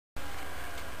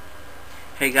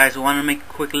Hey guys, I want to make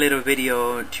a quick little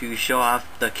video to show off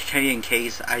the carrying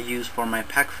case I use for my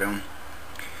pack film.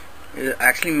 I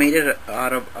actually made it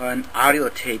out of an audio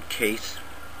tape case.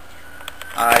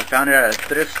 I found it at a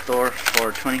thrift store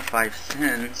for 25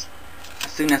 cents.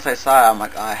 As soon as I saw it, I'm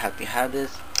like, I have to have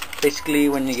this. Basically,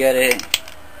 when you get it,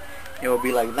 it will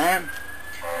be like that.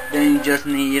 Then you just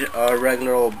need a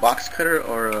regular old box cutter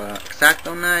or a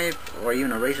X-Acto knife or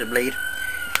even a razor blade,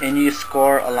 and you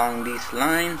score along these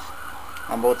lines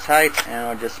on both sides and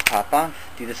it'll just pop off.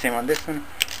 Do the same on this one,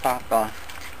 pop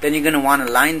off. Then you're going to want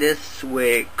to line this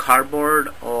with cardboard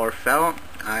or felt.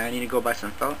 I need to go buy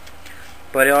some felt,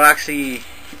 but it'll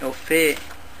fit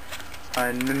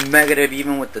negative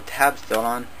even with the tab still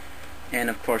on. And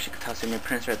of course you can toss in your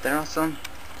prints right there also.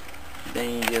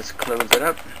 Then you just close it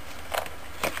up.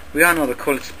 We all know the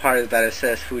coolest part is that it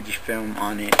says Fujifilm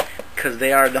on it, because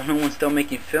they are the only ones still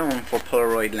making film for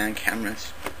Polaroid land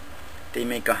cameras. They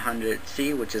make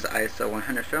 100C, which is ISO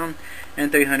 100 film,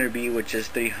 and 300B, which is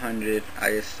 300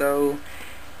 ISO.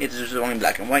 It's just only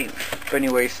black and white. But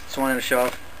anyways, just wanted to show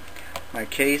off my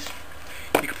case.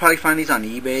 You could probably find these on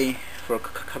eBay for a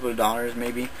couple of dollars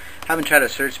maybe. Haven't tried to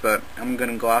search, but I'm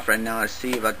gonna go off right now to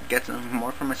see if I can get some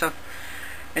more for myself.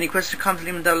 Any questions or comments,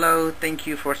 leave them down below. Thank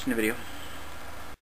you for watching the video.